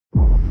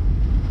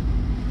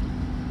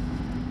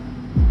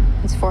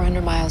It's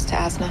 400 miles to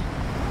Asna.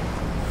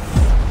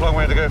 Long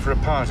way to go for a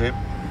party.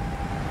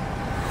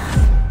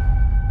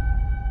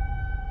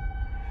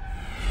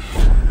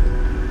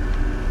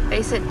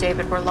 Face it,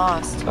 David, we're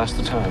lost. That's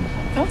the time.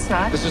 No, it's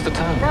not. This is the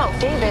time. No,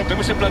 David. Don't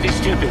be so bloody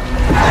stupid.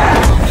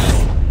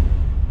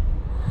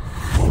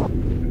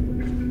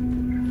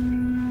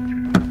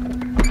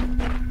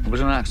 It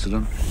was an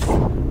accident.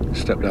 He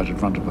stepped out in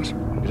front of us.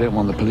 We don't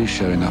want the police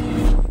showing up,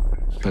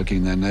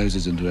 poking their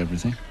noses into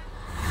everything.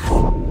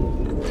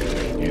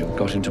 You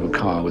got into a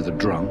car with a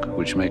drunk,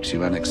 which makes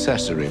you an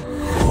accessory. I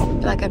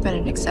feel like I've been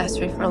an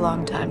accessory for a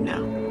long time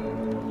now.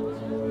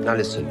 Now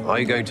listen, are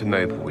you going to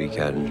Maple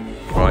weekend,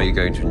 or are you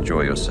going to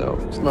enjoy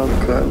yourself? It's not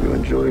a crime to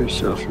enjoy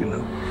yourself, you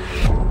know.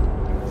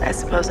 I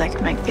suppose I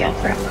can make the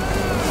effort.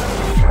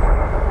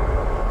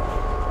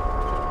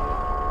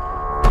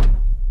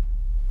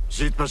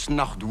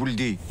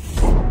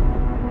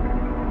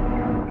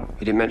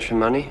 He didn't mention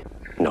money?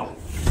 No.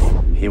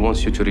 He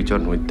wants you to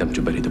return with them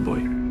to bury the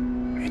boy.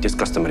 It is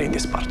customary in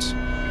these parts.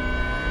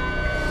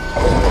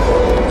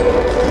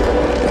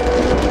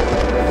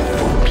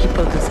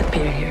 People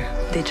disappear here.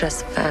 They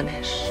just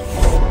vanish.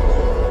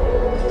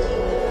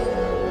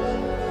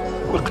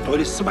 اقطعوا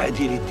لي السمعة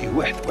ديالي دي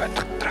واحد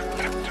ترك ترك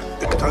ترك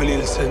ترك اقطعوا لي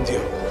اللسان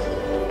ديالو.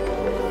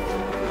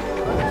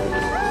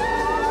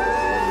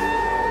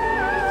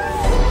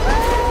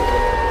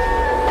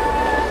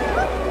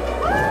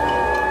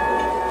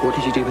 What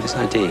did you do with this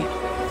ID?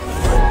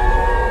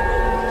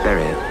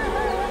 Bury it.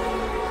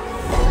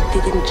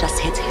 They didn't just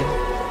hit him.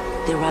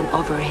 They ran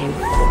over him.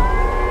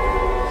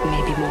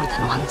 Maybe more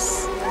than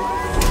once.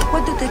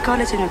 What did they call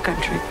it in your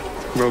country?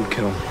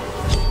 Roadkill.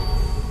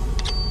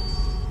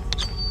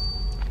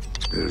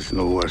 There's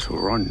nowhere to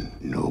run,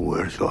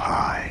 nowhere to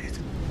hide.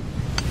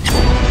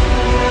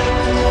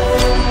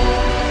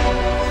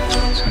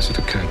 So has it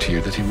occurred to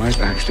you that he might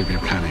actually be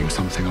planning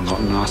something a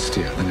lot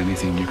nastier than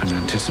anything you can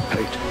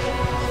anticipate?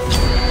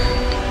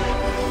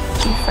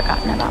 You've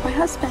forgotten about my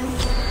husband.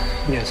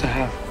 Yes, I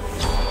have.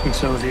 And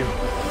so have you.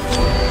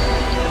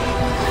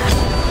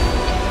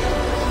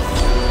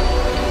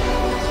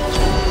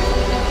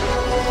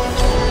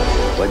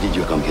 Why did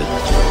you come here?